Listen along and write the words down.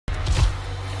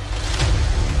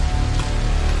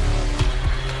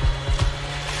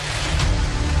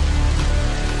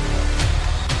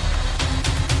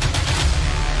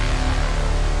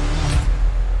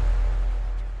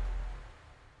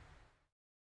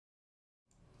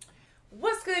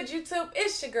What's good, YouTube?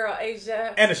 It's your girl,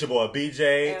 Asia. And it's your boy,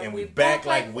 BJ. And we back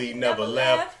like we never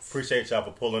left. Appreciate y'all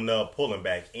for pulling up, pulling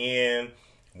back in.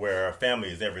 Where family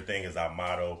is everything is our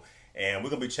motto. And we're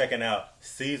going to be checking out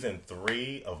Season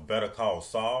 3 of Better Call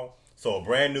Saul. So a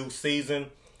brand new season.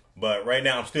 But right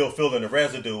now I'm still feeling the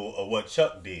residue of what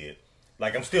Chuck did.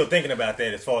 Like I'm still thinking about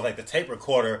that as far as like the tape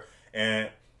recorder and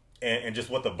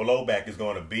just what the blowback is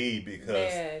going to be.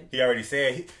 Because he already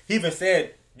said, he even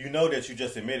said, you know that you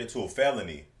just admitted to a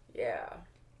felony. Yeah.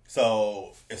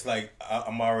 So it's like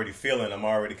I'm already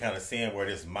kind of seeing where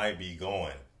this might be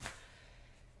going.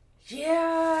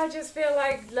 Yeah, I just feel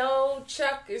like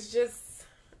Chuck is just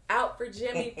out for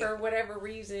Jimmy for whatever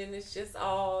reason. It's just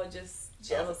all just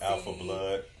jealousy. Out for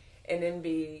blood. And then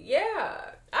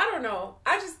I don't know.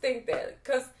 I just think that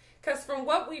because from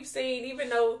what we've seen, even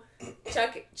though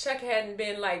Chuck hadn't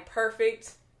been like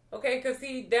perfect. Okay, because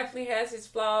he definitely has his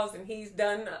flaws, and he's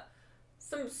done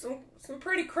some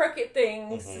pretty crooked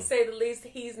things, to say the least.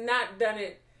 He's not done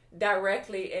it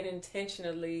directly and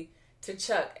intentionally to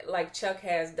Chuck like Chuck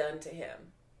has done to him.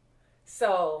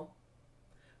 So,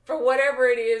 for whatever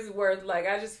it is worth, like,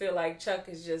 I just feel like Chuck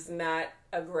is just not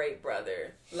a great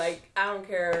brother. Like, I don't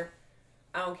care.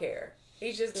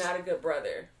 He's just not a good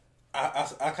brother.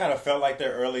 I kind of felt like that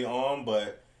early on,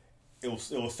 but it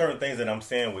was certain things that I'm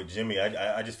saying with Jimmy.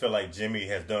 I just feel like Jimmy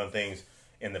has done things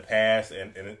in the past,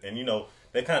 and you know,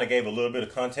 they kind of gave a little bit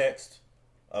of context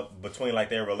between like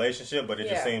their relationship, but it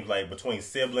just seems like between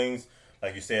siblings,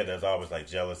 like you said, there's always like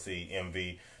jealousy,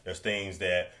 envy. There's things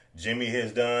that Jimmy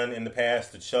has done in the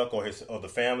past to Chuck or the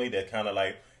family that kind of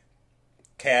like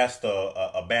cast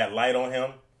a bad light on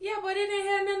him. Yeah, but it ain't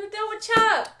had nothing to do with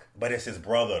Chuck. But it's his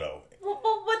brother though.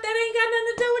 Well, but that ain't got nothing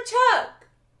to do with Chuck.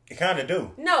 It kind of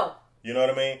do. No. You know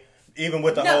what I mean? Even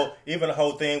with the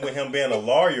whole thing with him being a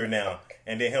lawyer now,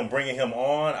 and then him bringing him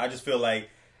on, I just feel like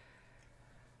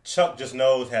Chuck just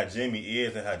knows how Jimmy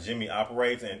is and how Jimmy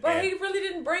operates. But he really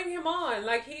didn't bring him on.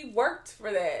 Like, he worked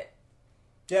for that.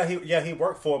 Yeah, he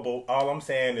worked for it. But all I'm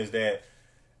saying is that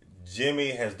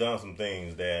Jimmy has done some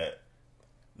things that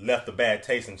left a bad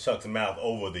taste in Chuck's mouth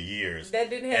over the years. That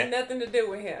didn't have nothing to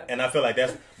do with him. And I feel like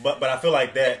that's, but I feel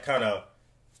like that kind of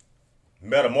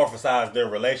metamorphosized their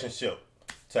relationship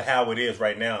to how it is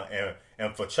right now,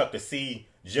 and for Chuck to see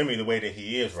Jimmy the way that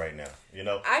he is right now, you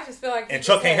know. I just feel like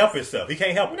Chuck can't help himself. He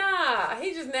can't help it. Nah,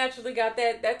 he just naturally got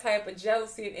that type of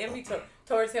jealousy and envy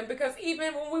towards him, because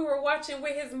even when we were watching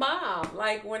with his mom,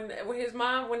 like when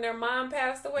their mom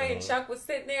passed away, and Chuck was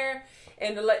sitting there,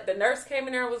 and the nurse came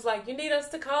in there and was like, "You need us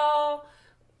to call,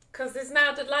 because it's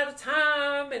not a lot of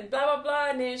time," and blah blah blah,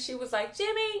 and then she was like,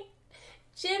 Jimmy.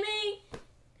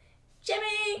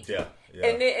 Yeah.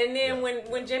 And then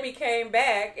when Jimmy came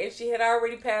back and she had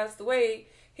already passed away,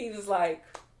 he was like,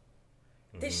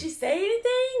 "Did she say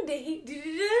anything? Did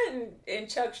he?" And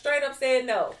Chuck straight up said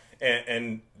no.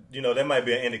 And you know, that might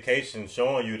be an indication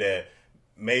showing you that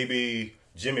maybe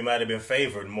Jimmy might have been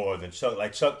favored more than Chuck.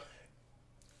 Like Chuck,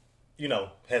 you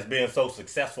know, has been so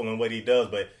successful in what he does,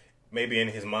 but maybe in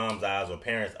his mom's eyes or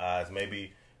parents' eyes,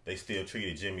 maybe they still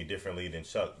treated Jimmy differently than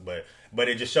Chuck, but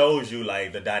it just shows you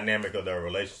like the dynamic of their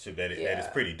relationship that is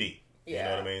pretty deep. You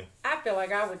know what I mean? I feel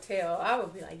like I would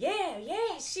be like,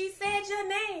 yeah, she said your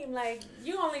name. Like,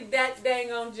 you only that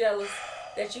dang on jealous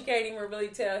that you can't even really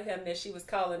tell him that she was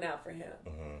calling out for him.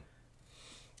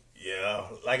 Yeah,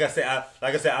 like I said,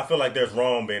 I feel like there's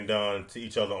wrong being done to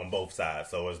each other on both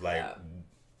sides. So it's like,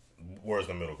 where's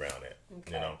the middle ground at?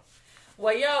 Okay. You know.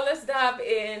 Well, y'all, let's dive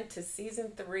into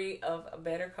Season 3 of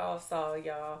Better Call Saul,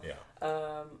 y'all.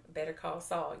 Yeah. Better Call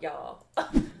Saul, y'all.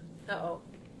 Uh-oh.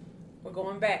 We're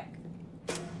going back.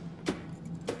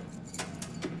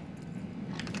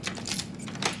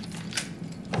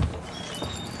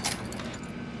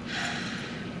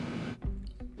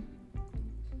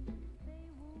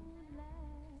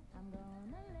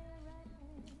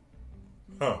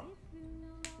 Huh.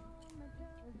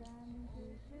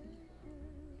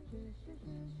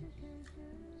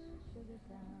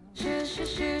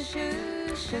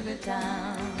 Sugar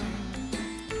town.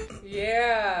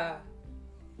 Yeah.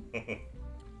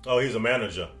 Oh, he's a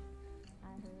manager.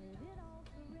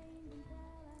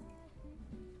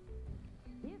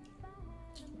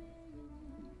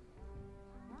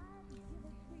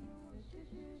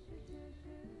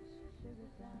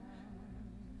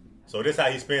 So this is how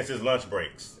he spends his lunch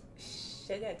breaks.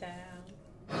 Sugar town.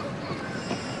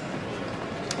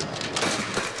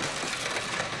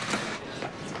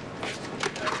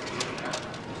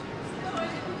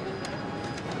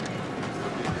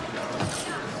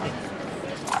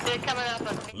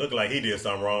 Look like he did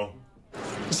something wrong.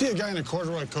 You see a guy in a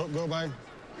corduroy coat go by?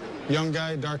 Young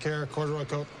guy, dark hair, corduroy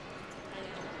coat?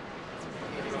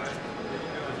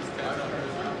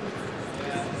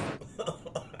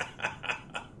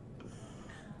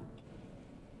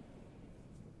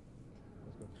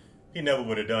 He never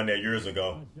would have done that years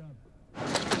ago.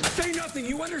 Say nothing,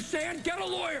 you understand? Get a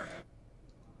lawyer!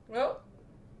 Well.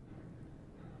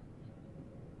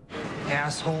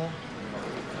 Asshole.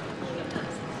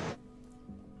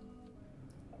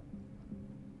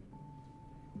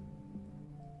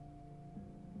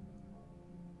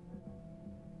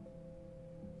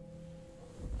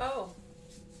 Oh.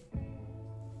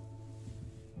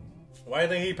 Why do you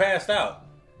think he passed out?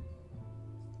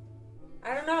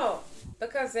 I don't know.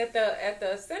 Because at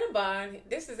the Cinnabon,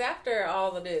 this is after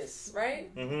all of this,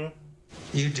 right? Mm-hmm.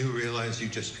 You do realize you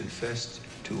just confessed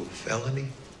to a felony?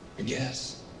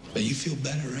 Yes. But you feel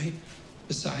better, right?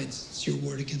 Besides, it's your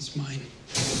word against mine.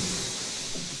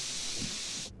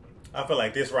 I feel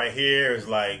like this right here is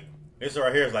like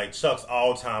Chuck's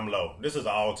all-time low. This is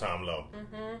an all-time low.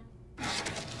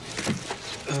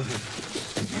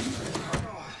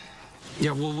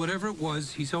 Yeah, well, whatever it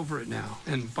was, he's over it now.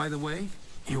 And by the way,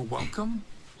 you're welcome.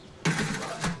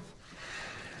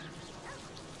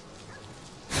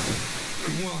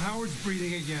 Well, Howard's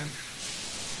breathing again.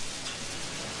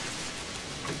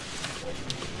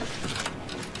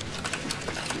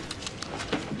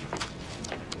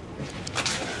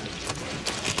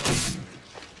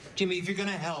 Jimmy, if you're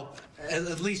gonna help,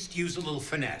 at least use a little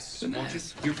finesse. Won't you?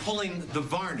 You're pulling the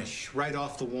varnish right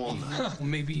off the walnut. Well,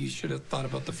 maybe you should have thought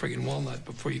about the friggin' walnut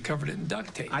before you covered it in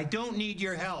duct tape. I don't need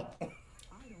your help.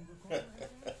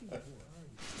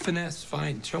 Finesse,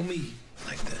 fine. Show me.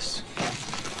 Like this.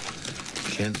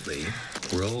 Gently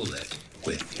roll it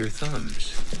with your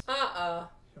thumbs.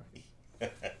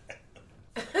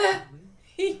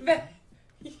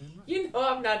 You know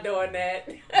I'm not doing that.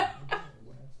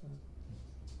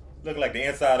 Look like the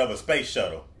inside of a space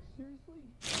shuttle.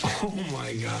 Oh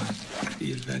my God.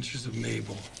 The Adventures of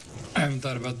Mabel. I haven't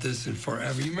thought about this in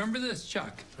forever. You remember this,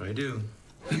 Chuck? I do.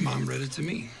 And Mom read it to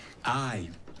me. I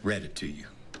read it to you.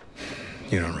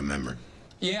 You don't remember?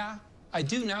 Yeah, I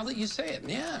do now that you say it.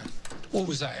 Yeah. What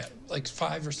was I at? Like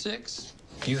 5 or 6?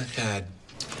 You had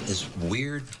this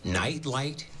weird night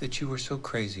light that you were so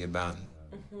crazy about.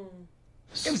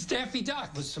 It was Daffy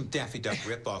Duck. It was some Daffy Duck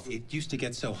ripoff. It used to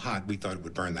get so hot we thought it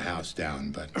would burn the house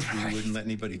down, but Right. we wouldn't let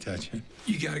anybody touch it.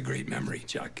 You got a great memory,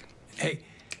 Chuck. Hey,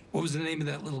 what was the name of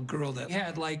that little girl that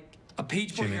had like a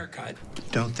page boy Jimmy. haircut?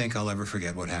 Don't think I'll ever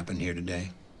forget what happened here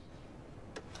today.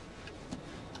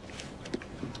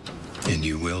 And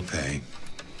you will pay.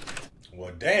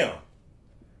 Well, damn.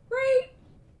 Right?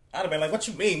 I'd have been like, what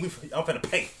you mean? I'm finna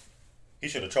pay. He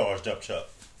should have charged up Chuck.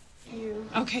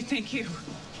 Okay, thank you.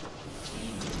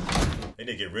 They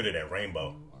need to get rid of that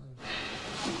rainbow.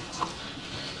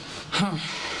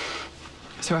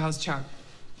 So how's Chuck?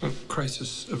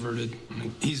 Crisis averted.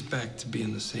 He's back to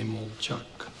being the same old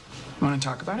Chuck. Want to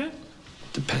talk about it?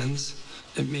 Depends.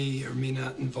 It may or may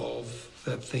not involve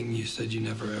that thing you said you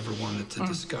never ever wanted to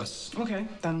discuss. Okay,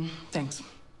 then thanks.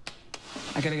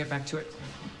 I gotta get back to it.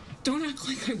 Don't act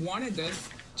like I wanted this.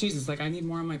 Jesus, like I need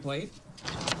more on my plate.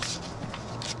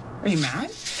 Are you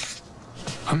mad?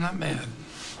 I'm not mad.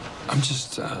 I'm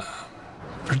just,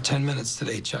 for 10 minutes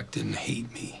today, Chuck didn't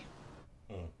hate me.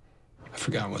 I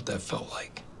forgot what that felt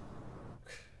like.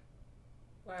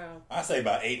 Wow. I say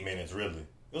about 8 minutes, really.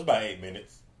 It was about 8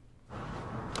 minutes.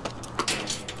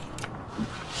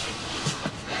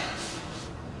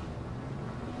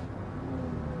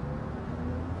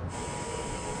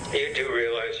 You do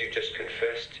realize you just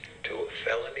confessed to a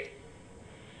felony?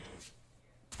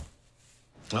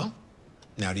 Well,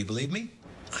 now do you believe me?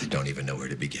 I don't even know where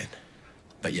to begin.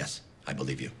 But yes, I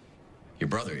believe you. Your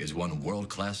brother is one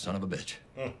world-class son of a bitch.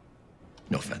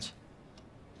 No offense.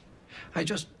 I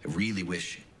just really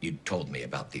wish you'd told me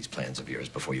about these plans of yours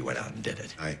before you went out and did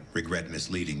it. I regret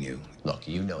misleading you. Look,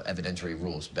 you know evidentiary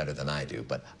rules better than I do,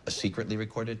 but a secretly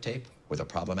recorded tape with a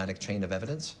problematic chain of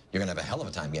evidence? You're gonna have a hell of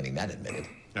a time getting that admitted.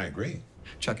 I agree.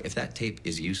 Chuck, if that tape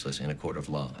is useless in a court of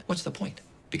law, what's the point?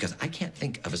 Because I can't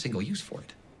think of a single use for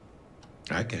it.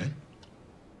 I can.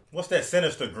 What's that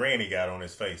sinister grin he got on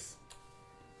his face?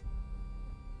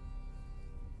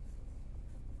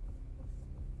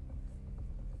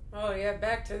 Oh, yeah,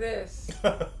 back to this.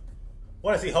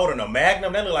 What is he holding? A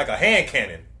magnum? That look like a hand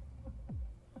cannon.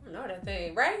 I don't know that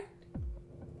thing, right?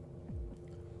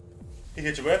 He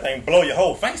hit you with that thing, blow your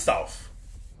whole face off.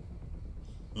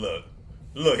 Look,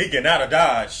 he getting out of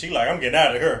Dodge. She like, I'm getting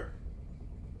out of here.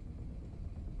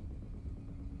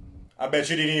 I bet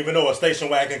you didn't even know a station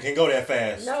wagon can go that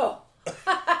fast. No.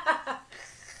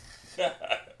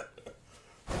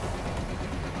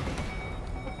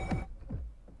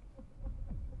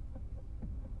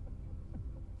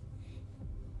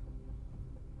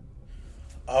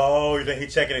 Oh, you think he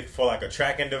checking it for like a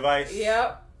tracking device?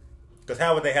 Yep. Because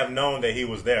how would they have known that he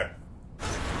was there?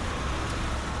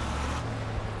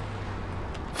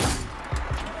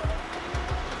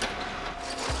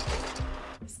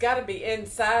 got to be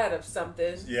inside of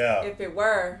something. Yeah. If it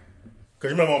were.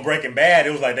 Because remember on Breaking Bad,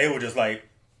 it was like they were just like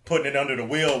putting it under the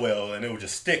wheel well and it would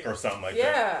just stick or something like that.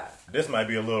 Yeah. This might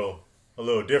be a little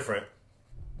different.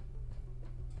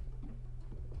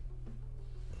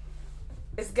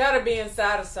 It's got to be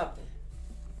inside of something.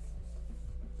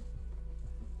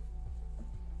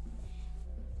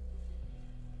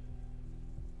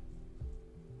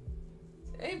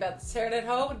 They about to tear that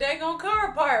whole daggone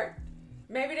car apart.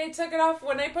 Maybe they took it off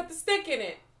when they put the stick in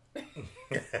it.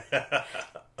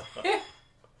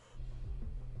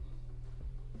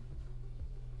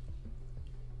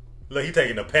 Look, he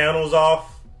taking the panels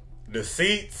off, the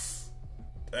seats.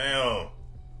 Damn.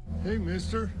 Hey,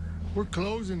 mister. We're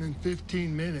closing in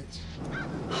 15 minutes.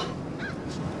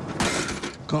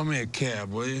 Call me a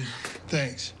cab, will you?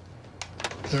 Thanks.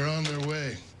 They're on their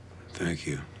way. Thank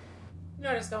you. You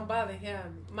know that's gonna bother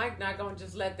him. Mike not gonna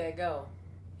just let that go.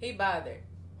 He bothered.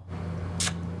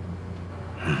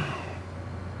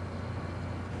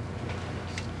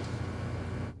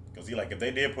 Because he like, if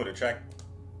they did put a track...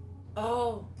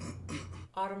 Oh,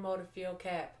 automotive fuel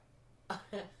cap.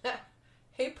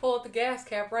 He pulled the gas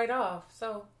cap right off,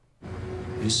 so...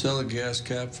 You sell a gas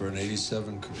cap for an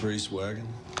 87 Caprice wagon?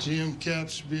 GM cap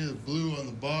should be the blue on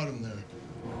the bottom there.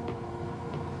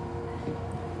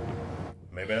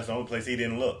 Maybe that's the only place he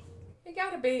didn't look. It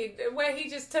gotta be where he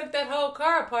just took that whole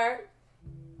car apart.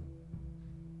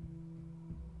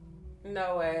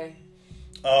 No way.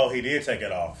 Oh, he did take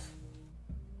it off.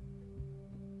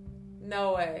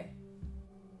 No way.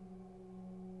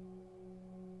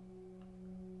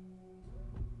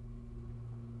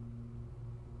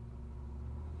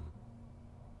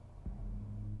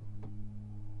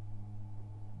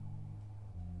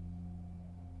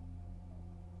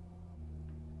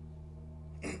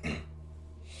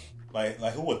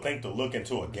 Like who would think to look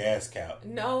into a gas cap?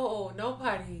 No,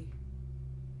 nobody.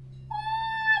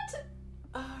 What?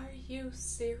 Are you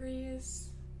serious?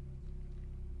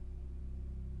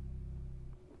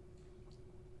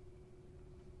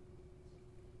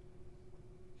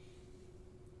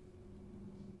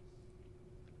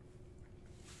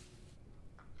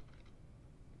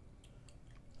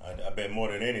 I bet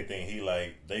more than anything, he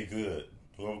like, they good.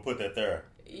 Whoever put that there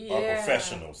Yeah. are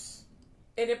professionals.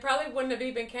 And it probably wouldn't have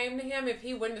even came to him if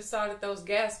he wouldn't have saw that those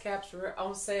gas caps were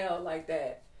on sale like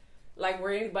that. Like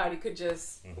where anybody could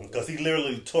just... Because he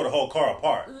literally tore the whole car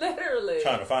apart. Literally.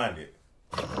 Trying to find it.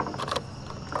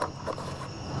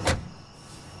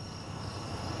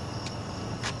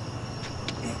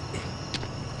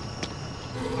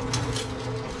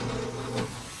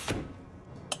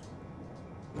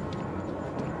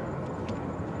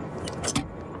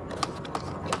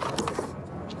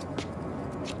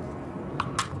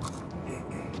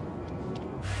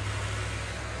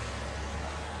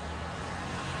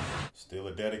 Still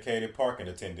a dedicated parking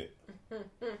attendant.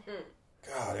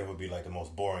 God, it would be like the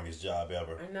most boringest job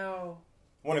ever. I know.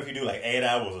 I wonder if you do like 8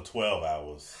 hours or 12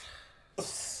 hours.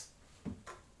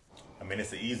 I mean,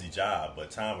 it's an easy job, but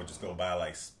time would just go by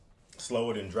like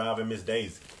slower than driving Miss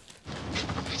Daisy.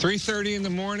 3:30 in the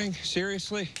morning?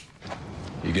 Seriously?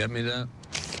 You get me that?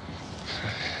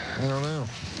 I don't know.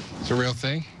 It's a real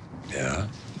thing? Yeah.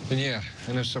 Then yeah,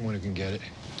 I know someone who can get it.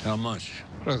 How much?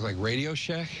 What, look like Radio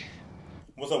Shack?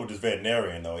 What's up with this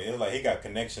veterinarian, though? It's like he got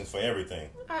connections for everything.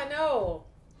 I know.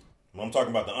 When I'm talking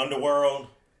about the underworld,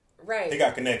 Right. he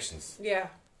got connections. Yeah.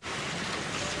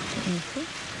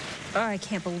 Oh, I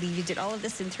can't believe you did all of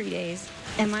this in 3 days.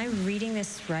 Am I reading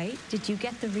this right? Did you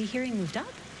get the rehearing moved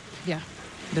up? Yeah.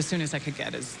 The soonest I could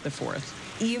get is the 4th.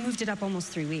 You moved it up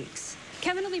almost 3 weeks.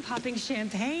 Kevin will be popping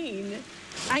champagne.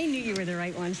 I knew you were the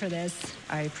right one for this.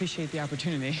 I appreciate the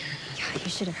opportunity. God, you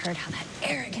should have heard how that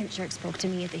arrogant jerk spoke to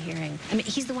me at the hearing. I mean,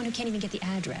 he's the one who can't even get the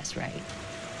address right.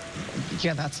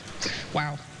 Yeah, that's...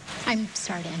 Wow. I'm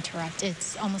sorry to interrupt.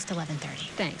 It's almost 11:30.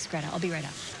 Thanks, Greta. I'll be right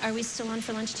up. Are we still on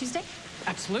for lunch Tuesday?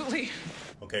 Absolutely.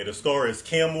 Okay, the score is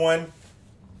Kim 1,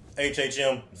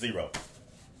 HHM 0.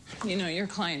 You know, your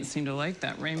clients seem to like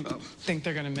that rainbow. Think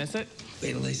they're gonna miss it?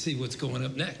 Wait till they see what's going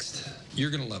up next.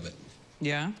 You're gonna love it.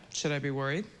 Yeah? Should I be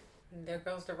worried? And there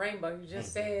goes the rainbow. You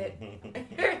just said.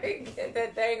 Get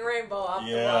that dang rainbow off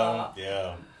the wall.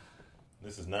 Yeah.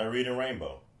 This is not reading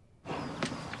Rainbow.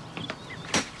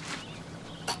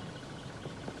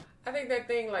 I think that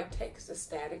thing like takes the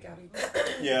static out of you.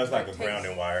 Yeah, it's like a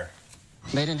grounding wire.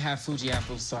 They didn't have Fuji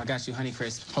apples, so I got you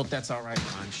Honeycrisp. Hope that's all right.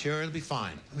 I'm sure it'll be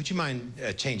fine. Would you mind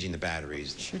changing the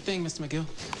batteries? Sure thing, Mr. McGill.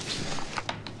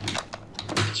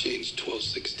 Changed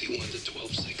 1261 to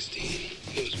 1216.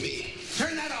 It was me.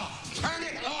 Turn that off! Turn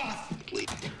it off! Please.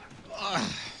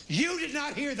 You did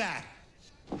not hear that!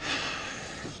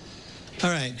 All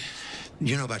right.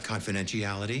 You know about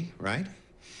confidentiality, right?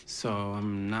 So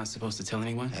I'm not supposed to tell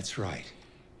anyone? That's right.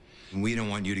 We don't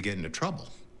want you to get into trouble.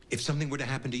 If something were to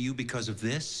happen to you because of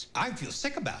this, I'd feel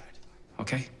sick about it.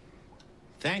 Okay.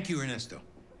 Thank you, Ernesto.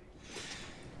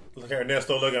 Look at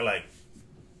Ernesto looking like,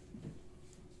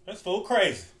 that's fool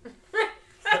crazy.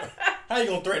 How you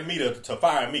gonna threaten me to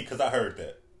fire me because I heard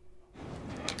that?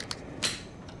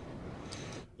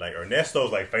 Like,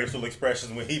 Ernesto's like facial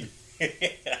expressions when he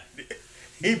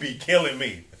be killing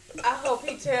me. I hope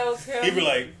he tells him. He be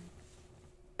like,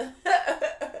 I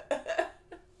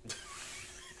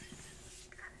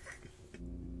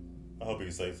hope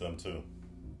he say something too.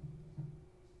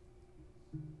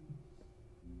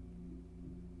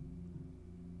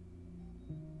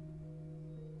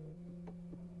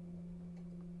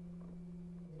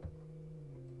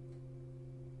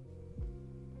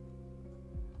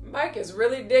 Mike is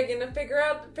really digging to figure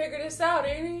this out,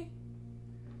 ain't he?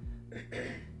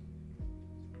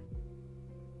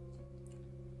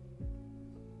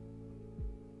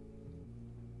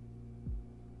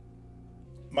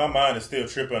 My mind is still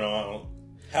tripping on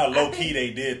how low-key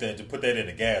they did that to put that in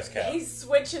the gas cap. He's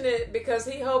switching it because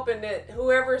he's hoping that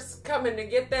whoever's coming to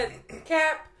get that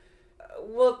cap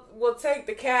will take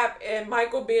the cap and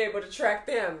Mike will be able to track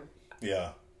them.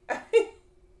 Yeah.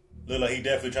 Look like he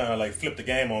definitely trying to like flip the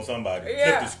game on somebody.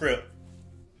 Yeah. Flip the script.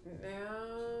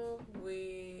 Now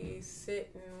we sit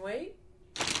and wait.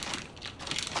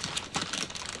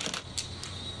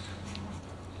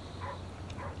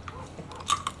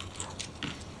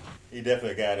 He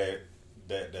definitely a guy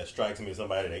that strikes me as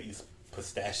somebody that eats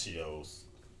pistachios.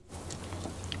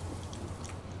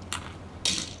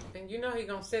 And you know he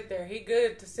gonna sit there. He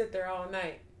good to sit there all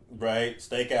night. Right?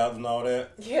 Stakeouts and all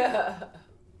that. Yeah.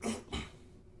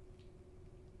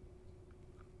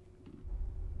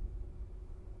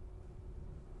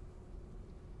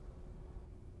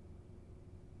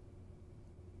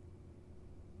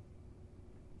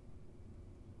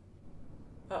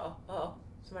 Uh-oh.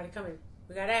 Somebody coming.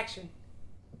 We got action.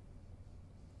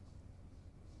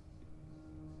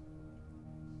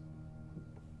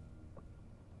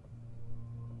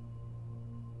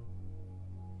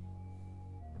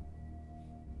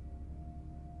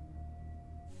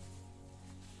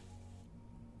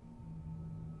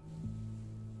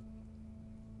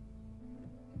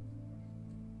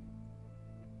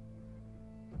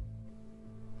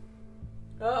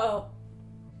 Uh-oh.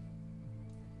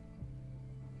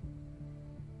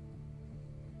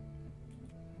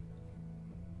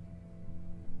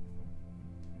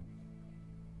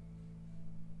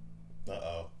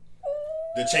 Uh-oh.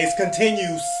 The chase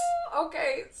continues.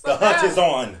 Okay. So the hunt is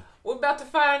on. We're about to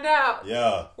find out.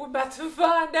 Yeah. We're about to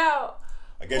find out.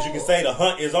 I guess you can say the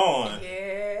hunt is on.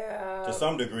 Yeah. To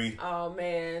some degree. Oh,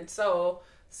 man. So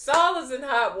Saul is in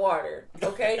hot water.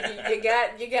 Okay, you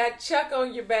got Chuck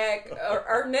on your back.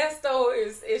 Ernesto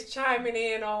is chiming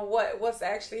in on what's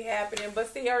actually happening. But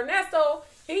see, Ernesto,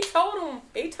 he told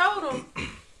him,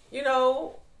 you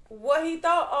know, what he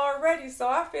thought already. So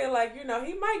I feel like, you know,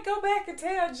 he might go back and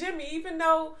tell Jimmy, even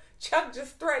though Chuck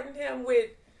just threatened him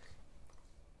with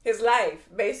his life,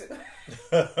 basically.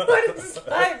 What is his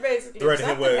life, basically?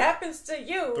 Something happens to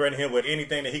you. Threaten him with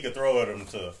anything that he could throw at him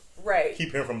to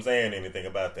keep him from saying anything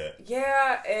about that.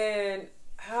 Yeah, and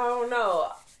I don't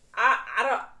know.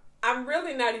 I'm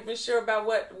really not even sure about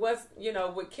what's, you know,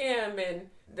 with Kim and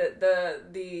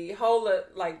the whole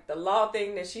like the law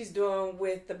thing that she's doing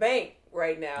with the bank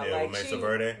right now. Yeah, like with Mesa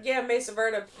Verde. Yeah, Mesa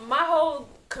Verde. My whole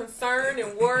concern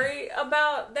and worry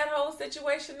about that whole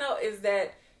situation though is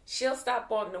that she'll stop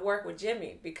wanting to work with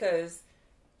Jimmy because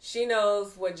she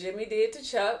knows what Jimmy did to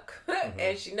Chuck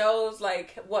and she knows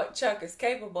like what Chuck is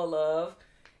capable of,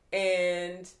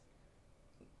 and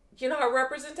you know her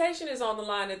representation is on the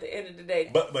line at the end of the day.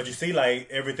 But you see, like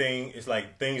everything is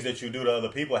like things that you do to other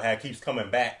people keeps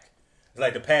coming back. It's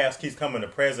like the past keeps coming to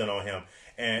present on him,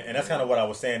 and that's kind of what I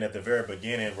was saying at the very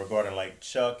beginning regarding like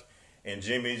Chuck and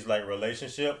Jimmy's like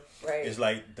relationship. Right. It's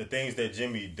like the things that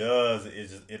Jimmy does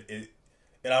is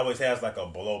it always has like a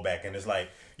blowback, and it's like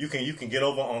you can get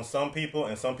over on some people,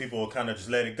 and some people will kind of just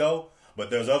let it go. But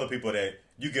there's other people that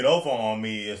you get over on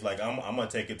me. It's like I'm gonna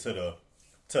take it to the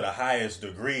highest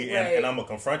degree, and I'm gonna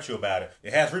confront you about it.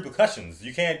 It has repercussions.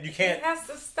 You can't. It has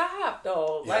to stop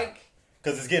though, like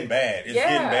because it's getting bad. It's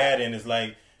getting bad, and it's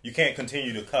like you can't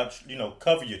continue to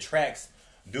cover your tracks,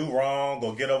 do wrong,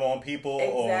 or get over on people,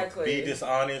 or be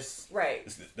dishonest.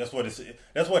 Right. That's what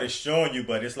it's showing you.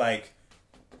 But it's like.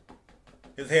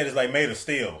 His head is like made of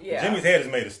steel. Yeah. Jimmy's head is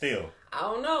made of steel. I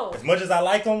don't know. As much as I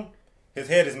like him, his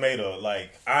head is made of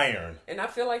like iron. And I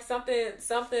feel like something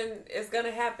is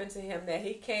gonna happen to him that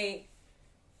he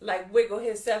like wiggle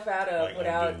himself out of Like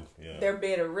without yeah. there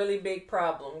being a really big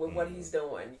problem with what he's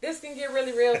doing. This can get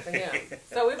really real for him.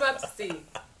 So we're about to see.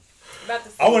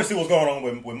 I want to see what's going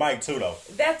on with Mike too, though.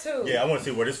 That too. Yeah, I want to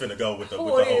see where this finna go with the who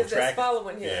whole it is track. That's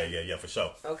following him. Yeah, for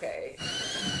sure. Okay.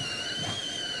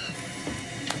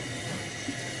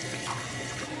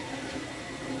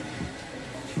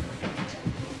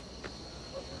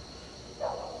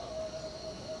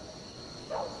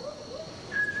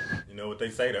 You know what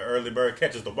they say? The early bird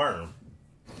catches the worm.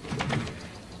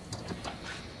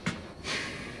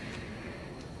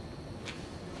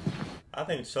 I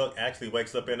think Chuck actually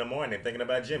wakes up in the morning thinking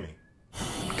about Jimmy.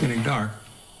 Getting dark.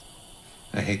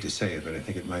 I hate to say it, but I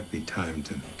think it might be time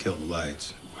to kill the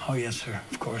lights. Oh, yes, sir.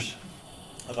 Of course.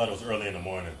 I thought it was early in the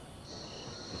morning.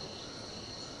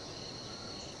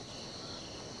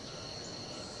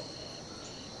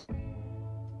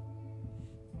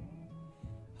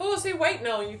 Who is he waiting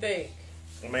on, you think?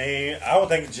 I mean, I would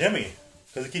think Jimmy.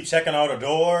 Because he keeps checking all the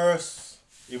doors.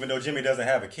 Even though Jimmy doesn't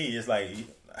have a key, it's like...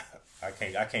 I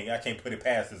can't put it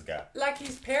past this guy. Like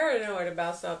he's paranoid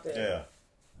about something. Yeah.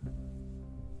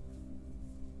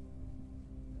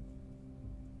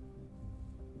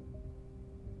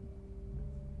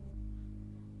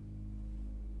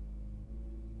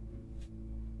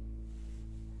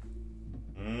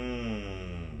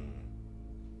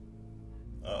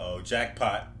 Uh-oh,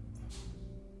 jackpot.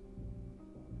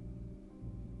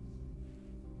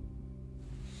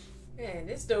 Man,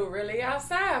 this dude really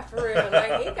outside for real.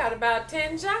 Like, he got about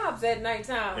 10 jobs at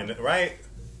nighttime. Right?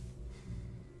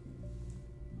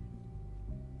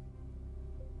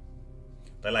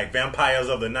 They're like vampires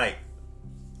of the night.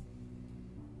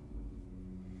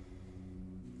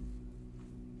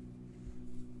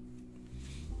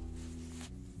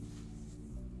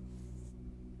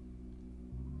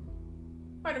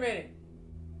 Wait a minute.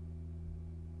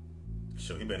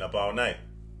 Sure, he been up all night.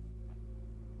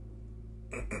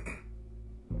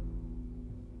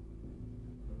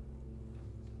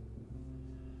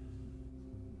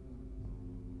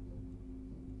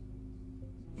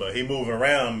 But he moving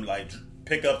around like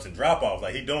pickups and drop-offs,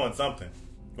 like he doing something.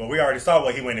 Well, we already saw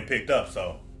what he went and picked up,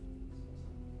 so.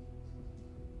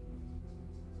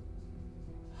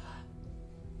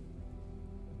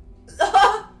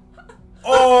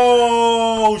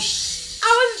 Oh, I was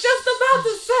just about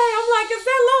to say, I'm like, is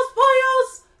that Los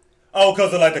Pollos? Oh,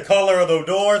 because of like the color of the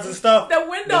doors and stuff? The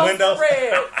windows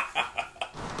red.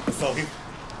 So he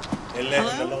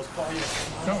let the Los Pollos.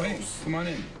 Oh, hey, come on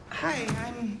in. Hi,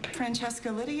 I'm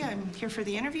Francesca Liddy. I'm here for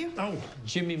the interview. Oh,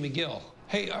 Jimmy McGill.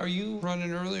 Hey, are you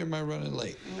running early or am I running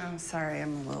late? No, sorry,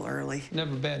 I'm a little early.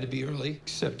 Never bad to be early,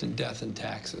 except in death and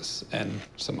taxes and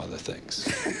some other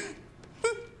things.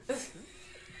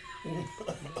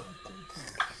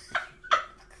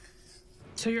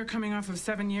 So you're coming off of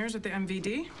 7 years at the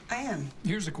MVD? I am.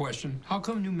 Here's a question. How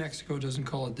come New Mexico doesn't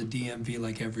call it the DMV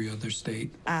like every other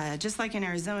state? Just like in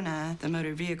Arizona, the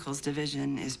Motor Vehicles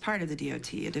Division is part of the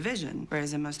DOT, a division,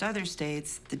 whereas in most other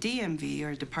states, the DMV,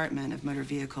 or Department of Motor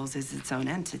Vehicles, is its own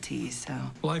entity, so...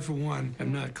 Well, I, for one,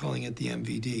 am not calling it the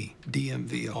MVD.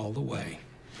 DMV all the way.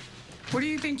 What do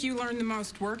you think you learned the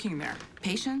most working there?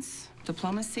 Patience,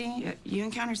 diplomacy. You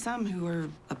encounter some who are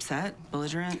upset,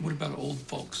 belligerent. What about old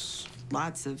folks?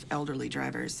 Lots of elderly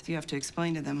drivers. You have to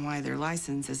explain to them why their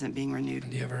license isn't being renewed.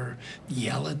 Do you ever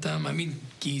yell at them? I mean,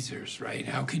 geezers, right?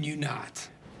 How can you not?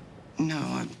 No,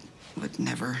 I would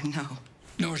never, no.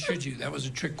 Nor should you. That was a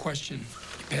trick question.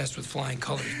 You passed with flying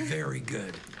colors. Very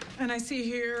good. And I see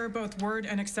here both Word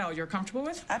and Excel. You're comfortable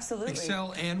with? Absolutely.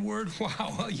 Excel and Word?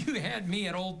 Wow, you had me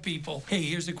at old people. Hey,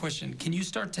 here's a question. Can you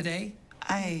start today?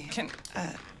 I can.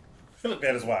 He looked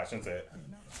at his watch and said,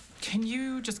 Can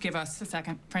you just give us a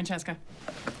second, Francesca?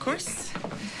 Of course.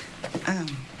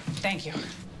 Thank you.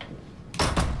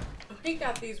 He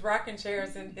got these rocking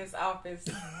chairs in his office.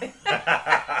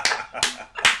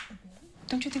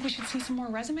 Don't you think we should see some more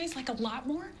resumes? Like a lot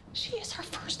more? She is her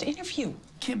first interview.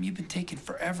 Kim, you've been taking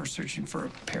forever searching for a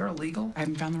paralegal. I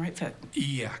haven't found the right fit.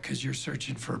 Yeah, because you're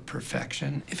searching for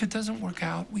perfection. If it doesn't work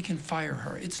out, we can fire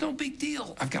her. It's no big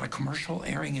deal. I've got a commercial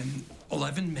airing in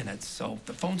 11 minutes, so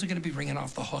the phones are going to be ringing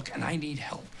off the hook, and I need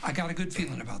help. I got a good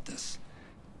feeling about this.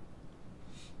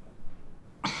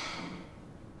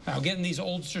 Now, getting these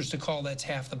oldsters to call, that's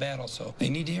half the battle, so they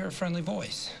need to hear a friendly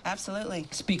voice. Absolutely.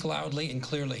 Speak loudly and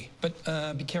clearly,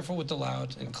 but be careful with the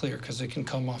loud and clear, because it can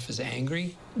come off as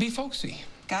angry. Be folksy.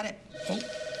 Got it. Oh,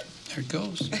 there it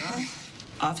goes.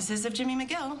 Offices of Jimmy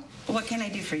McGill. What can I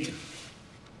do for you?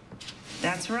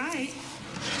 That's right.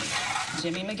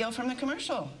 Jimmy McGill from the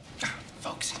commercial.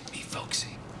 Folksy, be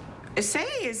folksy. Say,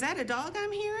 is that a dog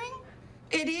I'm hearing?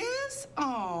 It is?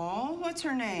 Oh, what's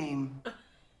her name?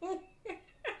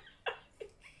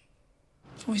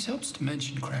 Always helps to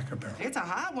mention Cracker Barrel. It's a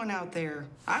hot one out there.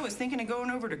 I was thinking of going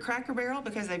over to Cracker Barrel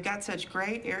because they've got such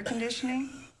great air conditioning.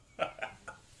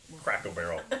 Cracker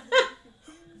Barrel.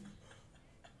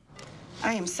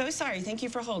 I am so sorry. Thank you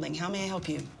for holding. How may I help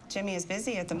you? Jimmy is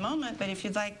busy at the moment, but if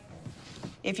you'd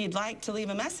like to leave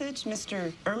a message,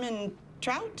 Mr. Ermin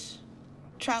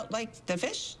Trout like the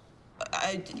fish?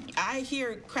 I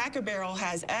hear Cracker Barrel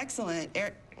has excellent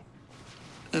air.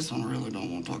 This one really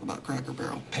don't want to talk about Cracker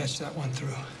Barrel. Patch that one through.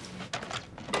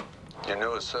 Your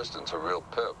new assistant's a real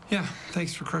pip. Yeah,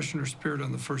 thanks for crushing her spirit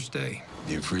on the first day.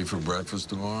 You free for breakfast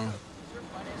tomorrow?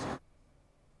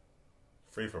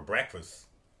 Free for breakfast.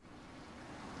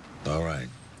 All right.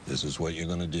 This is what you're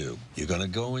gonna do. You're gonna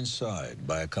go inside,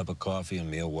 buy a cup of coffee, a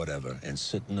meal, whatever, and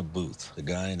sit in a booth. The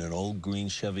guy in an old green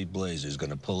Chevy Blazer is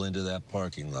gonna pull into that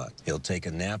parking lot. He'll take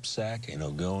a knapsack and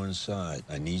he'll go inside.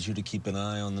 I need you to keep an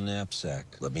eye on the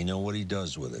knapsack. Let me know what he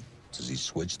does with it. Does he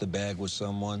switch the bag with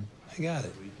someone? I got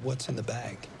it. What's in the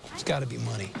bag? It's got to be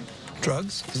money.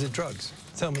 Drugs? Is it drugs?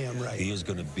 Tell me I'm right. He is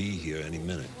gonna be here any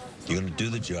minute. You gonna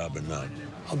do the job or not?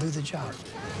 I'll do the job.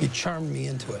 You charmed me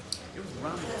into it.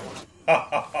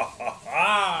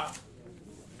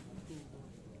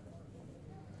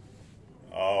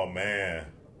 Oh man,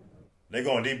 they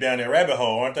going deep down that rabbit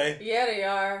hole, aren't they? Yeah, they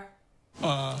are.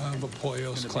 I have a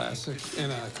Pollo's Classic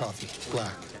and a coffee,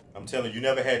 black. I'm telling you, you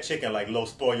never had chicken like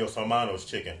Los Pollos Hermanos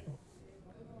chicken.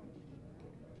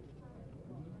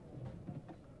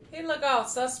 He look all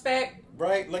suspect.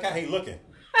 Right? Look how he looking.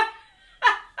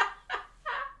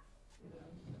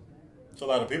 There's a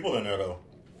lot of people in there though.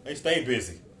 They stay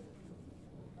busy.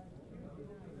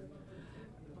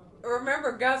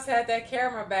 Remember, Gus had that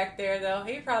camera back there, though.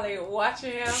 He probably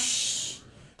watching him.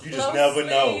 You just never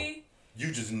know.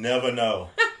 You just never know.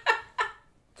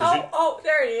 Oh,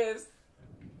 there he is.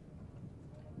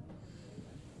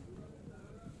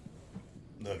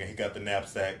 Look, he got the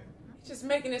knapsack. He's just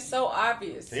making it so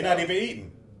obvious. He's not even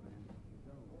eating.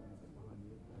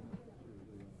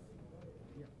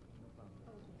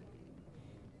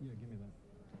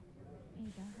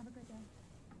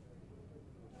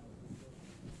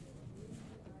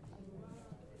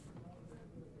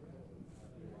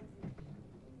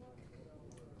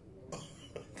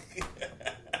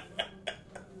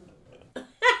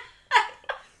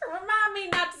 Remind me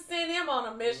not to send him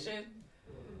on a mission.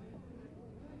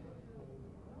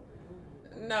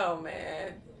 No,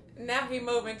 man. Now he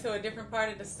moving to a different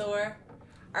part of the store.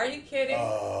 Are you kidding?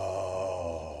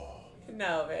 Oh.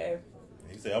 No, babe.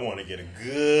 He said, I want to get a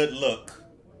good look.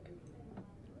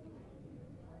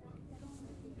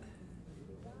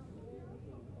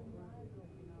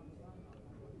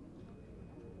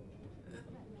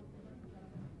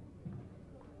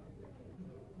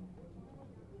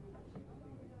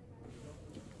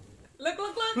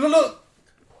 Look. Look.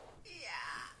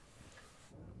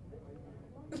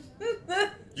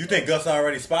 You think Gus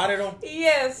already spotted him?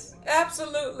 Yes,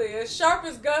 absolutely. As sharp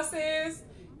as Gus is,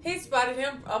 he spotted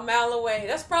him a mile away.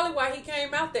 That's probably why he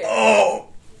came out there.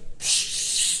 Oh!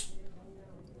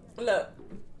 Look.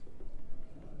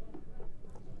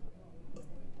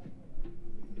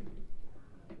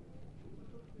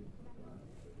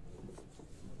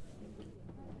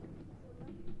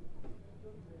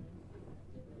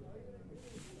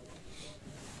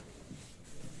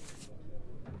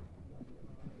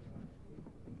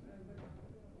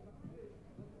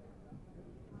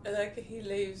 Like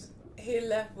he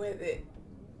left with it.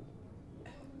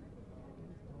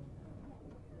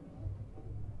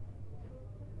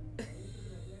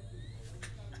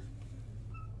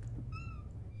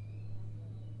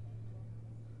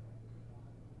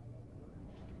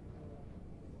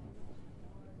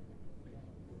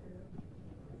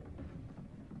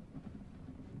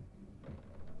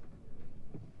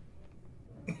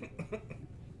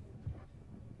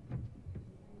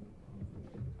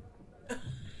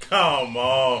 Come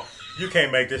on. You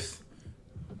can't make this.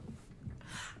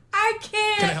 I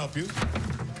can't. Can I help you?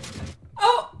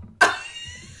 Oh.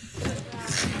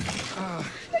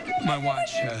 My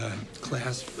watch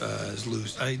clasp is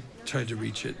loose. I tried to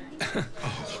reach it.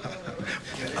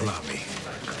 Allow me.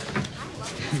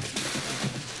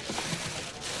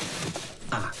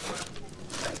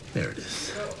 There it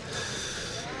is.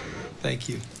 Thank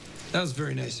you. That was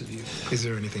very nice of you. Is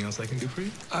there anything else I can do for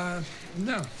you?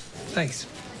 No. Thanks.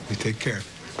 You take care.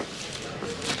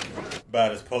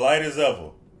 About as polite as ever,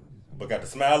 but got the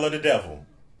smile of the devil.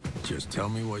 Just tell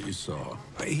me what you saw.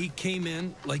 He came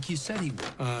in like you said he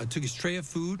would. Took his tray of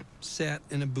food, sat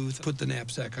in a booth, put the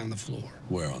knapsack on the floor.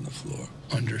 Where on the floor?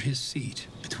 Under his seat,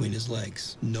 between his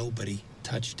legs. Nobody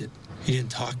touched it. He didn't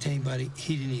talk to anybody.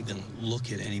 He didn't even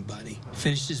look at anybody.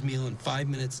 Finished his meal in 5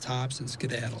 minutes tops and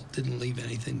skedaddled. Didn't leave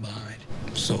anything behind.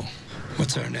 So,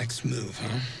 what's our next move,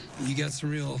 huh? You got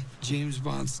some real James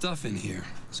Bond stuff in here.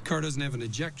 This car doesn't have an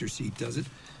ejector seat, does it?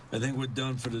 I think we're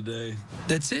done for today.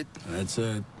 That's it? That's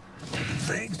it.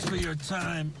 Thanks for your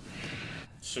time.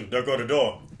 Shoot, there go the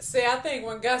door. See, I think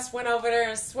when Gus went over there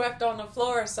and swept on the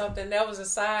floor or something, that was a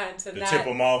sign to not tip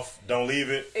him off. Don't leave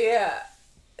it. Yeah,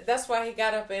 that's why he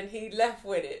got up and he left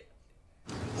with it.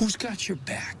 Who's got your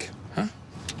back, huh?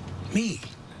 Me.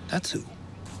 That's who.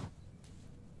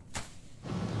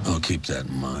 I'll keep that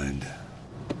in mind.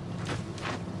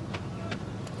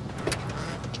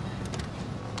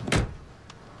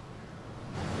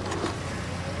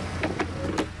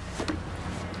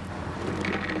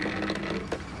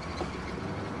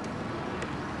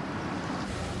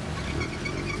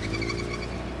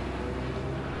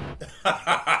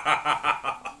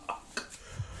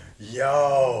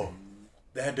 Yo,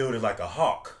 that dude is like a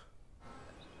hawk.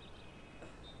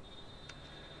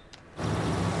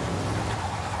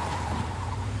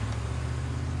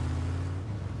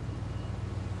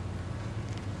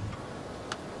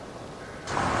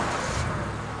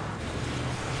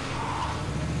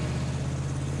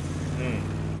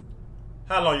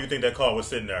 How long you think that car was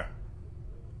sitting there?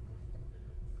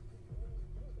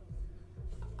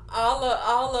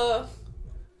 All of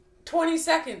 20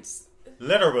 seconds.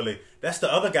 Literally. That's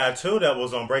the other guy, too, that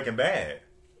was on Breaking Bad.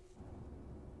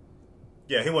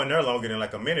 Yeah, he wasn't there longer than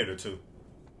like a minute or two.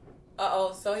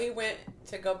 Uh-oh, so he went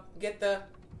to go get the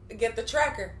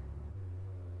tracker.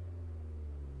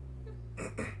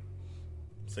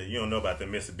 So you don't know about the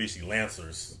Mitsubishi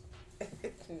Lancers.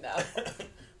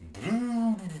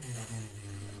 No.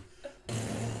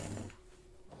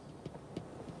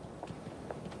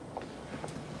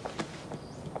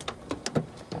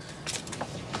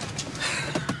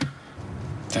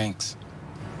 Thanks.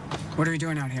 What are you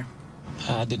doing out here?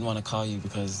 I didn't want to call you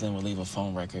because then we'll leave a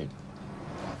phone record.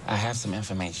 I have some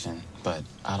information, but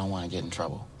I don't want to get in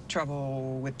trouble.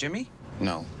 Trouble with Jimmy?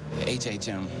 No.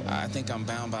 HHM. I think I'm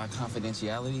bound by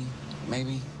confidentiality,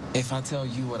 maybe. If I tell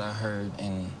you what I heard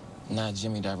and not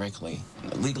Jimmy directly,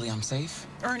 legally I'm safe?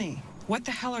 Ernie, what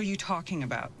the hell are you talking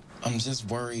about? I'm just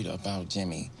worried about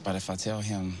Jimmy, but if I tell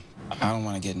him, I don't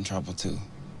want to get in trouble too.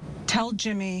 Tell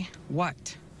Jimmy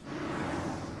what?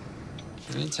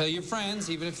 And tell your friends,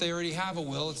 even if they already have a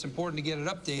will, it's important to get it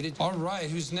updated. All right,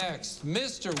 who's next?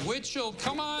 Mr. Witchell,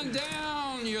 come on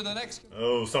down. You're the next.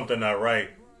 Oh, something not right.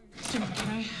 Jimmy, can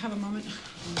I have a moment?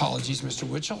 Apologies, Mr.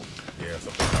 Witchell. Yeah,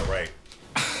 something not right.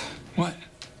 What?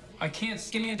 I can't.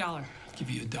 Give me $1. Give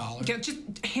you $1. Yeah,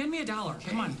 just hand me $1. Okay.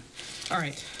 Come on. All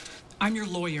right. I'm your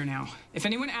lawyer now. If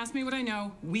anyone asks me what I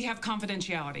know, we have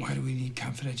confidentiality. Why do we need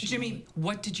confidentiality? Jimmy,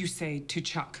 what did you say to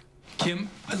Chuck? Kim,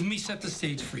 let me set the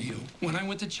stage for you. When I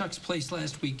went to Chuck's place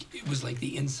last week, it was like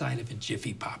the inside of a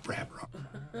Jiffy Pop wrapper.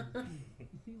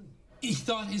 He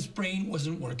thought his brain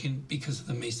wasn't working because of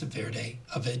the Mesa Verde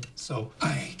of it, so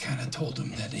I kind of told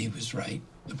him that he was right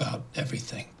about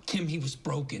everything. Kim, he was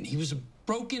broken. He was a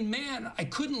broken man. I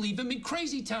couldn't leave him in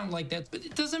Crazy Town like that. But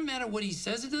it doesn't matter what he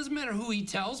says. It doesn't matter who he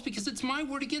tells because it's my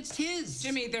word against his.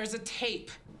 Jimmy, there's a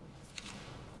tape.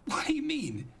 What do you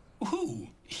mean? Who?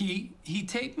 He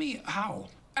taped me? How?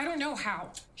 I don't know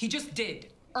how. He just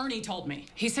did. Ernie told me.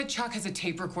 He said Chuck has a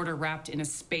tape recorder wrapped in a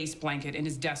space blanket in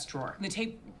his desk drawer. The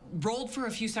tape rolled for a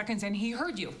few seconds and he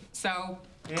heard you. So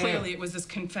clearly it was this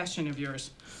confession of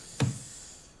yours.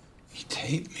 He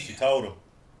taped me. She told him.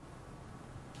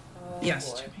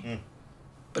 Yes, Jimmy.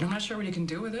 But I'm not sure what he can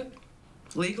do with it.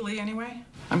 Legally, anyway.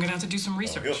 I'm gonna have to do some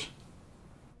research.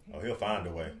 He'll find a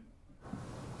way.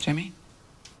 Jimmy?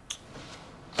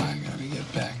 I gotta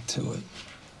get back to it.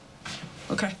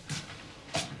 Okay.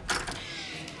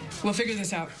 We'll figure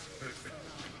this out.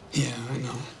 Yeah, I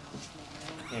know.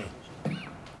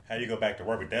 How you go back to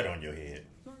work with that on your head?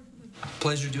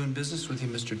 Pleasure doing business with you,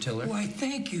 Mr. Tiller. Why,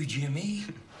 thank you, Jimmy.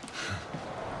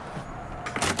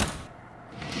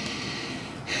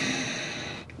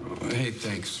 Hey,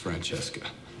 thanks, Francesca.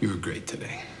 You were great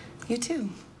today. You too.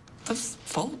 Those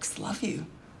folks love you.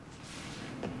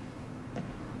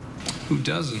 Who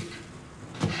doesn't?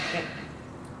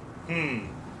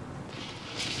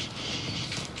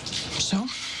 So,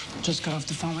 just got off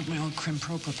the phone with my old crim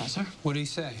pro professor. What did he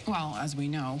say? Well, as we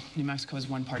know, New Mexico is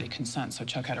one-party consent, so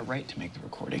Chuck had a right to make the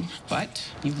recording. But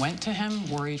you went to him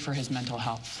worried for his mental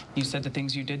health. You said the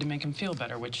things you did to make him feel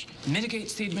better, which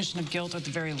mitigates the admission of guilt at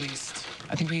the very least.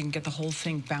 I think we can get the whole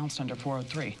thing bounced under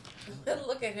 403.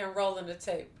 Look at him rolling the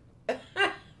tape.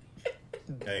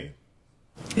 Hey.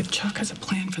 If Chuck has a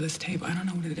plan for this tape, I don't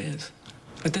know what it is.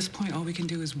 At this point, all we can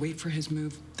do is wait for his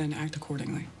move, then act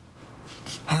accordingly.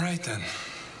 All right, then.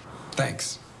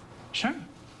 Thanks. Sure.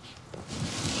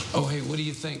 Oh, hey, what do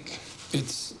you think?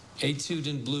 It's Etude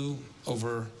in blue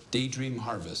over Daydream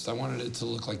Harvest. I wanted it to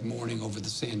look like morning over the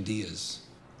Sandias.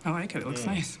 I like it. It looks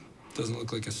nice. Doesn't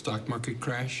look like a stock market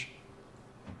crash.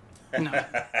 No.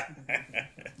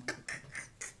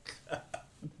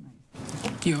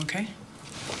 You okay?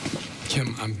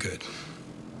 Kim, I'm good.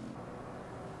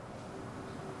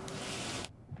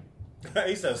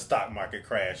 He said stock market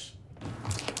crash.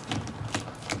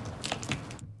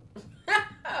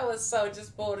 I was so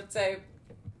just pull the tape.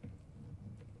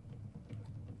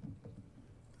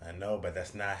 I know, but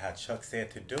that's not how Chuck said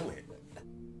to do it.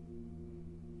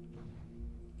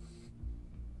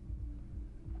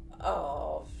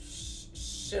 Oh,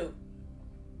 shoot.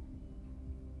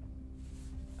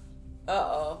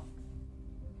 Uh-oh.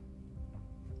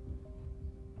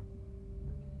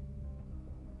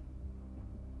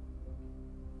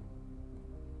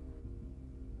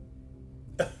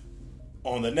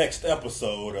 On the next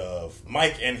episode of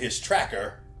Mike and his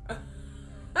tracker.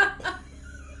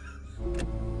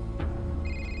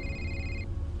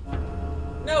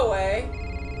 No way.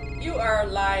 You are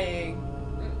lying.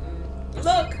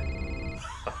 Look.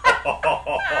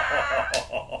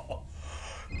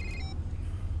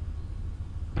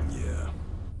 Yeah.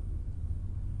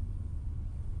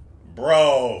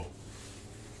 Bro,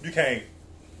 you can't.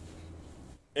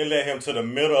 It led him to the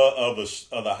middle of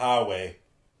the highway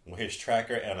with his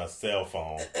tracker and a cell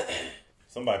phone.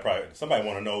 Somebody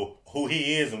want to know who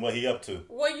he is and what he up to.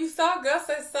 Well, you saw Gus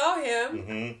and saw him.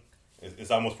 Mm-hmm.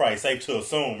 It's almost probably safe to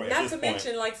assume. Not to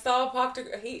mention, like Saul parked.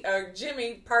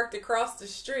 Jimmy parked across the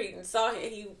street and saw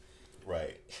him. He.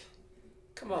 Right.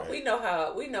 Come on, right. we know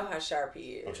how sharp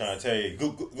he is. I'm trying to tell you,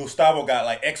 Gustavo got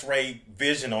like X-ray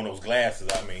vision on those glasses.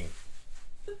 I mean.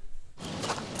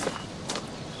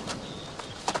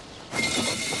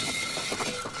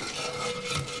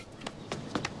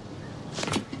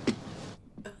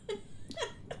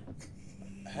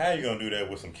 How you gonna do that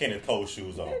with some Kenneth Cole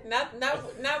shoes on? Not in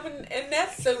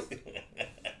that suit.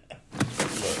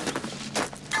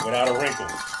 Look, without a wrinkle.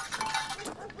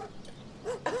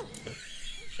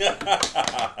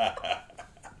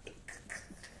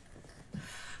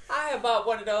 I had bought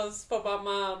one of those for my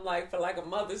mom, for a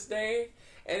Mother's Day,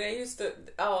 and they used to.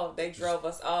 Oh, they drove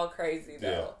us all crazy though.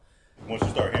 Yeah. Once you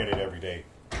start hearing it every day.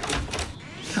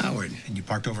 Howard, and you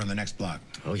parked over on the next block.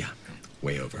 Oh yeah,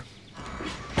 way over.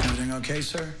 Everything okay,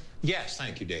 sir? Yes,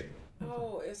 thank you, David.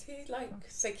 Oh, is he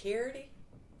security?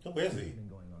 Who is he?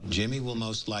 Jimmy will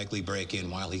most likely break in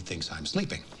while he thinks I'm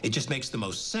sleeping. It just makes the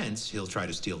most sense he'll try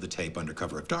to steal the tape under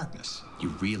cover of darkness. You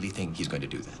really think he's going to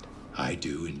do that? I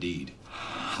do indeed.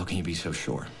 How can you be so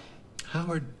sure?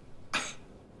 Howard,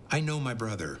 I know my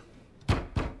brother.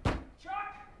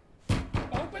 Chuck!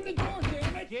 Open the door,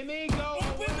 damn it! Jimmy, go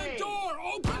Open the door!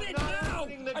 Open it now!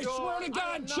 I swear to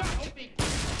God, Chuck!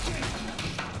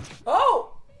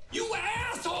 Oh! You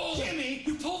asshole! Jimmy!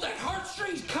 You pulled that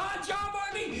heartstrings con job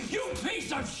on me? You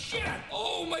piece of shit!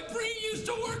 Oh, my brain used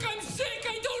to work. I'm sick.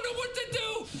 I don't know what to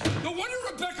do. No wonder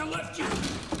Rebecca left you.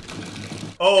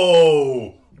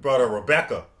 Oh, you brought her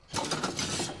Rebecca.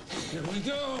 Here we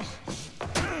go.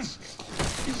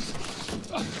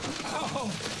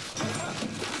 Oh.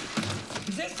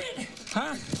 Is this it?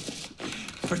 Huh?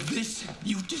 For this,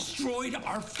 you destroyed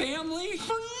our family?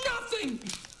 For nothing!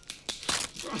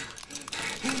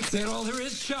 Is that all there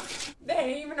is, Chuck? That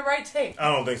ain't even the right tape.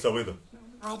 I don't think so either.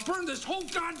 I'll burn this whole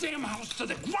goddamn house to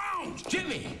the ground!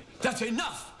 Jimmy, that's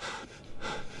enough!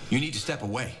 You need to step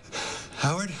away.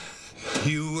 Howard,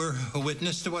 you were a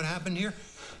witness to what happened here?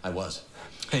 I was.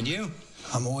 And you?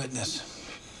 I'm a witness.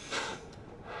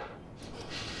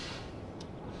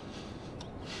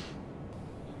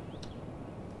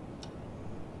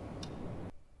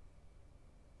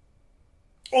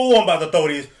 Oh, I'm about to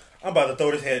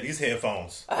throw these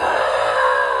headphones. God,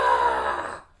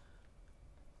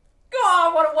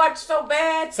 I want to watch so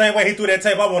bad. Same way he threw that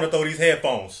tape, I want to throw these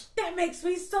headphones. That makes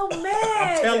me so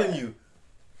mad. I'm telling you.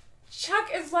 Chuck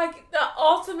is like the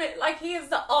ultimate, he is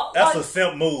the That's a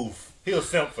simp move. He'll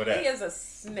simp for that. He is a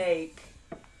snake.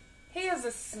 He is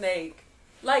a snake.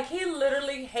 He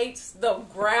literally hates the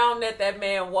ground that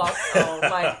man walks on.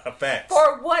 Facts.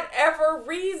 For whatever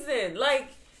reason.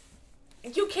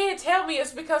 You can't tell me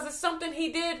it's because it's something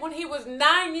he did when he was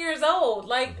 9 years old.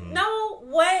 No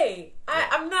way.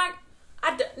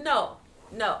 No.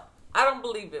 I don't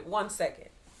believe it 1 second.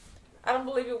 I don't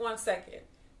believe it 1 second.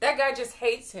 That guy just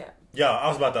hates him. Yeah, I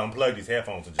was about to unplug these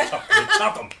headphones and just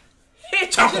chop them.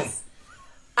 Chop them.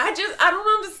 I don't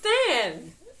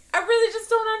understand. I really just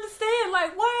don't understand.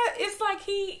 Like, why? It's like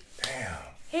he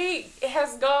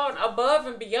has gone above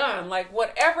and beyond. Like,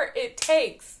 whatever it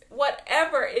takes.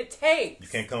 You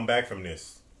can't come back from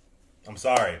this. I'm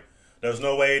sorry. There's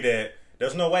no way.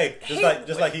 Just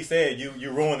like he said,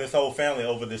 you ruined this whole family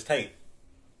over this tape.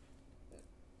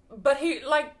 But he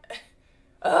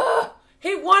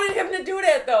wanted him to do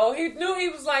that though. He knew he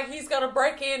was like, he's gonna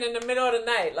break in the middle of the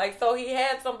night. Like, so he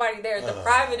had somebody there, the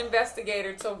private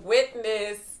investigator, to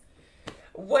witness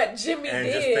what Jimmy did.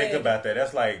 And just think about that.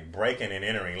 That's like breaking and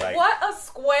entering. Like, what a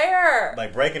square!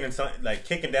 Like breaking in like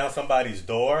kicking down somebody's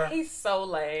door. He's so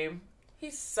lame.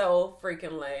 He's so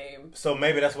freaking lame. So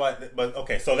maybe that's why. But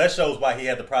okay, so that shows why he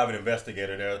had the private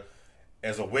investigator there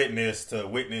as a witness to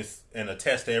witness and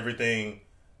attest to everything.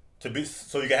 To be,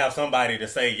 so you can have somebody to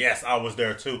say, yes, I was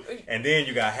there too. And then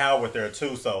you got Howard there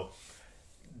too. So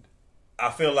I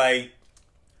feel like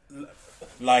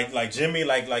Jimmy,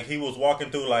 like he was walking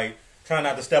through, like trying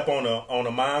not to step on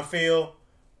a minefield.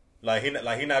 Like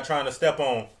he not trying to step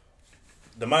on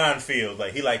the minefield.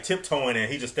 Like he like tiptoeing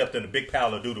and he just stepped in a big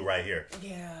pile of doo-doo right here.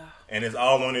 Yeah. And it's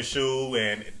all on his shoe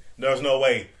and there's no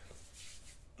way.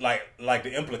 Like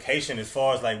the implication as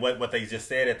far as like what they just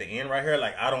said at the end right here,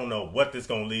 like I don't know what this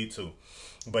gonna lead to,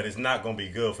 but it's not gonna be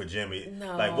good for Jimmy.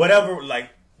 No. Like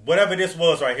whatever this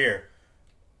was right here,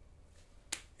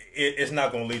 it's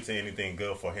not gonna lead to anything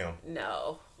good for him.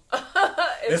 No.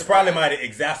 This probably might have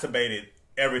exacerbated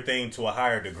everything to a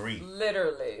higher degree.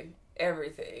 Literally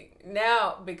everything.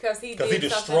 Now because he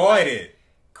destroyed it.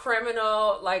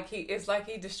 Criminal, like he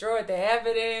destroyed the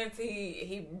evidence.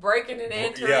 He breaking and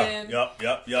entering.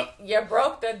 Yep. You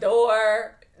broke the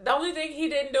door. The only thing he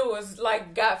didn't do was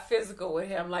like got physical with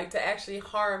him, like to actually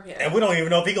harm him. And we don't even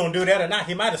know if he gonna do that or not.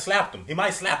 He might have slapped him. He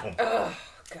might slap him. Oh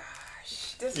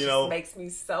gosh, this just makes me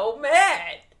so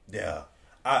mad. Yeah,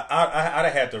 I'd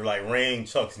have had to like wring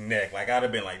Chuck's neck. Like I'd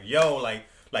have been like, yo,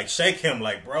 like shake him,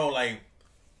 like bro, like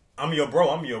I'm your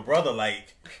bro, I'm your brother,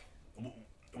 like.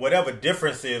 Whatever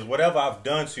difference is, whatever I've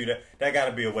done to you, that got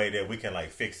to be a way that we can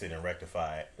like fix it and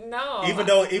rectify it. No, even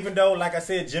though, like I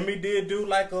said, Jimmy did do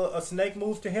like a snake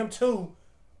move to him too,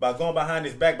 by going behind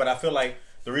his back. But I feel like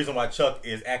the reason why Chuck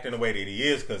is acting the way that he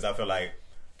is, because I feel like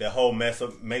that whole Mesa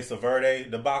Verde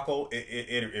debacle,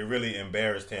 it really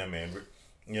embarrassed him, and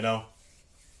you know,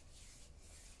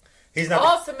 he's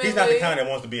not the kind that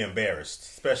wants to be embarrassed,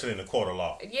 especially in the court of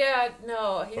law. Yeah,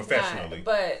 no, he's professionally. Not.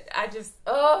 But I just,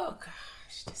 oh gosh.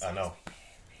 I know.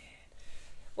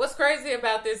 What's crazy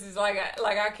about this is like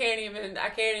I can't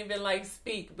even like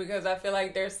speak because I feel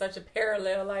like there's such a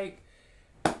parallel, like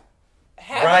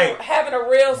having a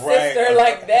real sister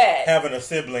like that, having a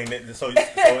sibling so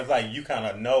it's like you kind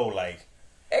of know like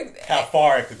how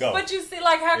far it could go. But you see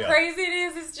like how crazy it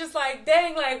is. It's just like,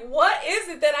 dang, like what is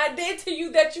it that I did to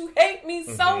you that you hate me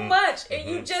so much and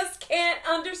you just can't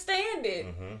understand it?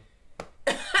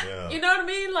 Yeah. You know what I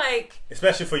mean? Like,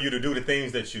 especially for you to do the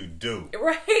things that you do.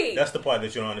 Right. That's the part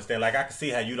that you don't understand. Like, I can see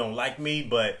how you don't like me,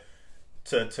 but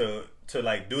to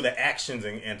like do the actions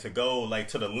and to go like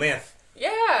to the length.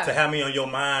 Yeah. To have me on your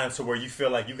mind to where you feel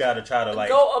like you got to try to like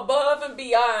go above and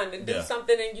beyond and do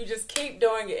something, and you just keep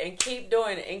doing it and keep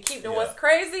doing it and keep doing. What's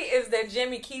crazy is that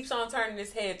Jimmy keeps on turning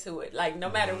his head to it. Like, no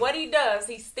matter what he does,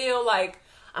 he's still like,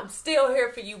 I'm still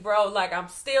here for you, bro. Like, I'm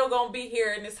still gonna be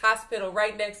here in this hospital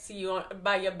right next to you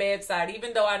by your bedside,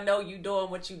 even though I know you doing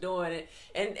what you doing.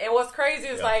 And what's crazy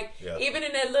is even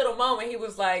in that little moment, he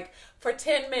was like, for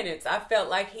 10 minutes, I felt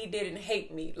like he didn't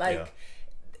hate me. Like,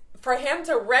 for him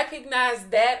to recognize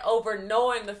that over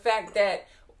knowing the fact that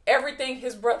everything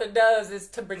his brother does is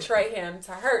to betray him,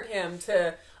 to hurt him,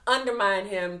 to undermine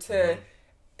him, to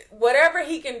whatever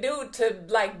he can do to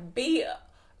like be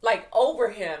like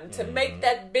over him, to make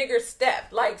that bigger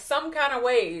step, like some kind of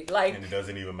way, like. And it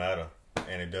doesn't even matter.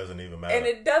 And it doesn't matter. And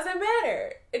it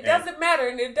doesn't matter.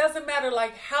 And it doesn't matter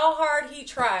like how hard he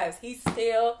tries. He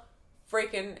still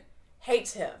freaking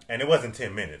hates him. And it wasn't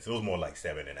 10 minutes. It was more like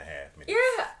 7.5 minutes.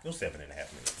 Yeah. It was 7.5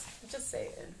 minutes. Just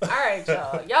saying. All right,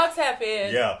 y'all. Y'all tap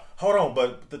in. Yeah. Hold on.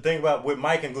 But the thing about with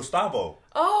Mike and Gustavo.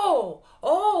 Oh.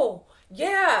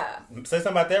 Yeah. Say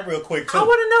something about that real quick, too. I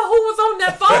want to know who was on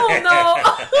that phone, though.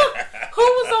 Who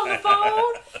was on the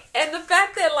phone? And the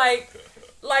fact that,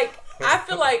 like, I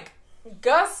feel like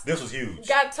Gus this was huge.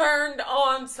 Got turned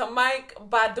on to Mike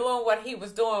by doing what he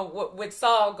was doing with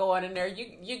Saul going in there.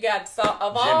 You got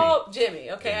Saul,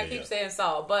 Jimmy. Okay, I keep saying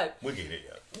Saul, but we get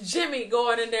it. Jimmy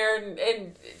going in there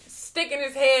and sticking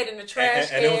his head in the trash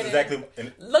can, and it was exactly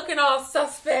looking all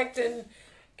suspect, and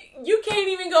you can't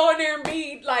even go in there and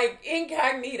be like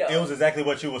incognito. It was exactly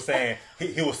what you were saying.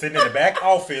 He was sitting in the back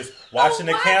office watching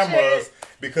the cameras.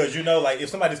 because you know, like if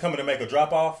somebody's coming to make a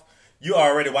drop off, you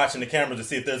already watching the cameras to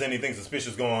see if there's anything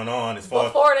suspicious going on as far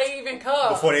before they even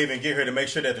come, before they even get here to make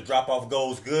sure that the drop off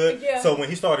goes good. Yeah. So when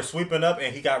he started sweeping up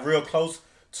and he got real close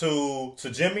to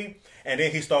Jimmy, and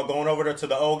then he started going over there to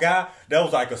the old guy, that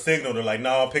was like a signal to like,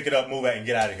 no, pick it up, move it, and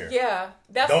get out of here. Yeah,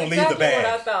 that's Don't exactly leave the bag.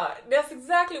 what I thought. That's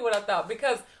exactly what I thought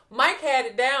because Mike had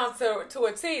it down to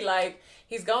a T. Like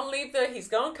he's gonna leave he's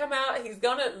gonna come out, he's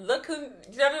gonna look who,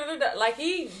 like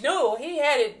he knew he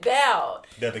had it down.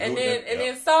 And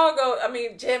then Saul goes. I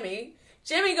mean Jimmy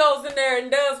goes in there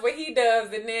and does what he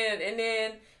does, and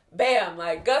then. Bam!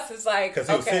 Like Gus is like, okay,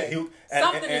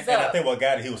 something is up. And I think what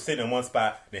got it, he was sitting in one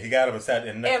spot, then he got up and sat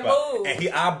in the next spot, moved. and he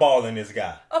eyeballing this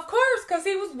guy. Of course, because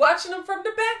he was watching him from the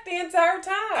back the entire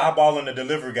time. Eyeballing the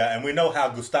delivery guy, and we know how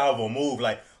Gustavo moved.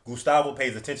 Like Gustavo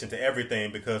pays attention to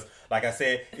everything because, like I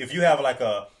said, if you have like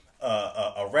a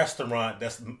restaurant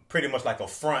that's pretty much like a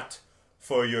front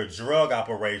for your drug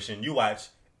operation, you watch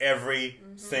every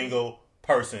single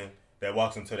person that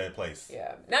walks into that place.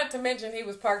 Yeah. Not to mention he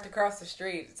was parked across the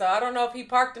street. So I don't know if he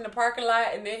parked in the parking lot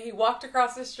and then he walked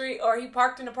across the street or he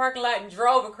parked in the parking lot and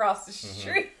drove across the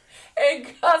street. And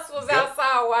Gus was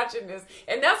outside watching this.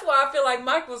 And that's why I feel like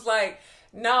Mike was like,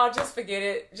 no, just forget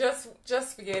it.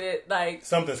 Just forget it. Like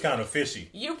something's kind of fishy.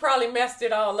 You probably messed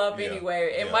it all up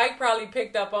anyway. And Mike probably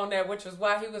picked up on that, which was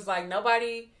why he was like,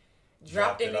 nobody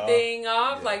dropped anything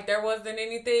off. Yeah. Like there wasn't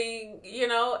anything, you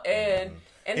know, and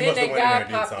and then that guy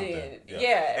popped in.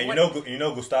 Yeah. And you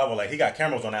know Gustavo, like he got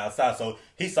cameras on the outside, so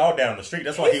he saw down the street.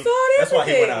 That's why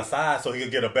he went outside so he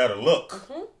could get a better look.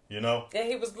 You know? And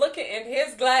he was looking in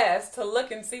his glass to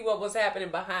look and see what was happening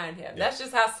behind him. Yeah. That's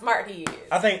just how smart he is.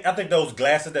 I think those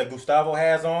glasses that Gustavo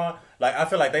has on, like I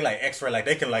feel like they like X-ray, like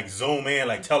they can like zoom in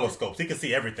like telescopes. He can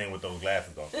see everything with those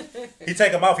glasses on. He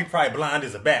take them off, he probably blind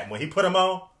as a bat. When he put them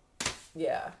on,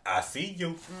 I see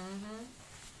you.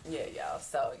 Yeah, y'all.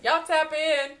 So y'all tap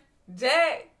in.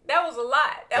 Dang, that was a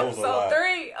lot. Episode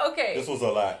 3. Okay. This was a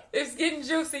lot. It's getting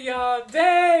juicy, y'all.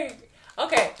 Dang.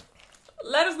 Okay.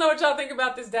 Let us know what y'all think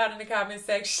about this down in the comment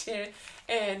section.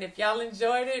 And if y'all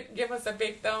enjoyed it, give us a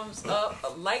big thumbs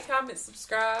up. Like, comment,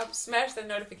 subscribe. Smash the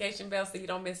notification bell so you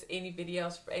don't miss any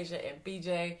videos from Asia and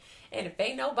BJ. And if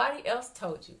ain't nobody else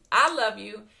told you, I love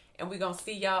you. And we're going to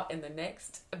see y'all in the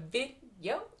next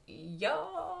video.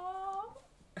 Y'all.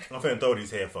 I'm finna throw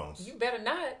these headphones. You better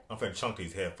not. I'm finna chunk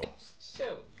these headphones.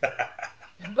 Shoot.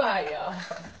 Bye, y'all.